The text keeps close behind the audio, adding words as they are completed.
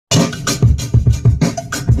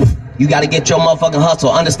You gotta get your motherfucking hustle.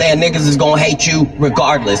 Understand niggas is gonna hate you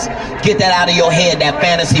regardless. Get that out of your head, that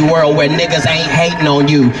fantasy world where niggas ain't hating on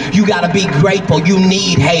you. You gotta be grateful. You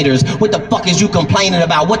need haters. What the fuck is you complaining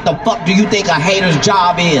about? What the fuck do you think a hater's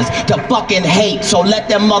job is? To fucking hate. So let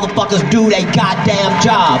them motherfuckers do their goddamn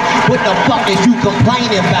job. What the fuck is you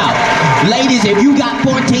complaining about? Ladies, if you got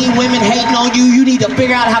 14 women hating on you, you need to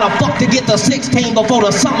figure out how the fuck to get to 16 before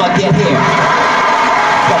the summer get here.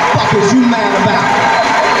 The fuck is you mad about?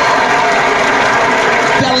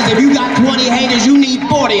 Fellas, if you got 20 haters, you need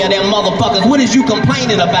 40 of them motherfuckers. What is you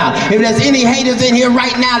complaining about? If there's any haters in here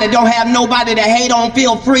right now that don't have nobody to hate on,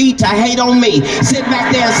 feel free to hate on me. Sit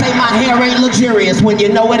back there and say my hair ain't luxurious when you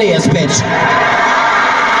know it is, bitch.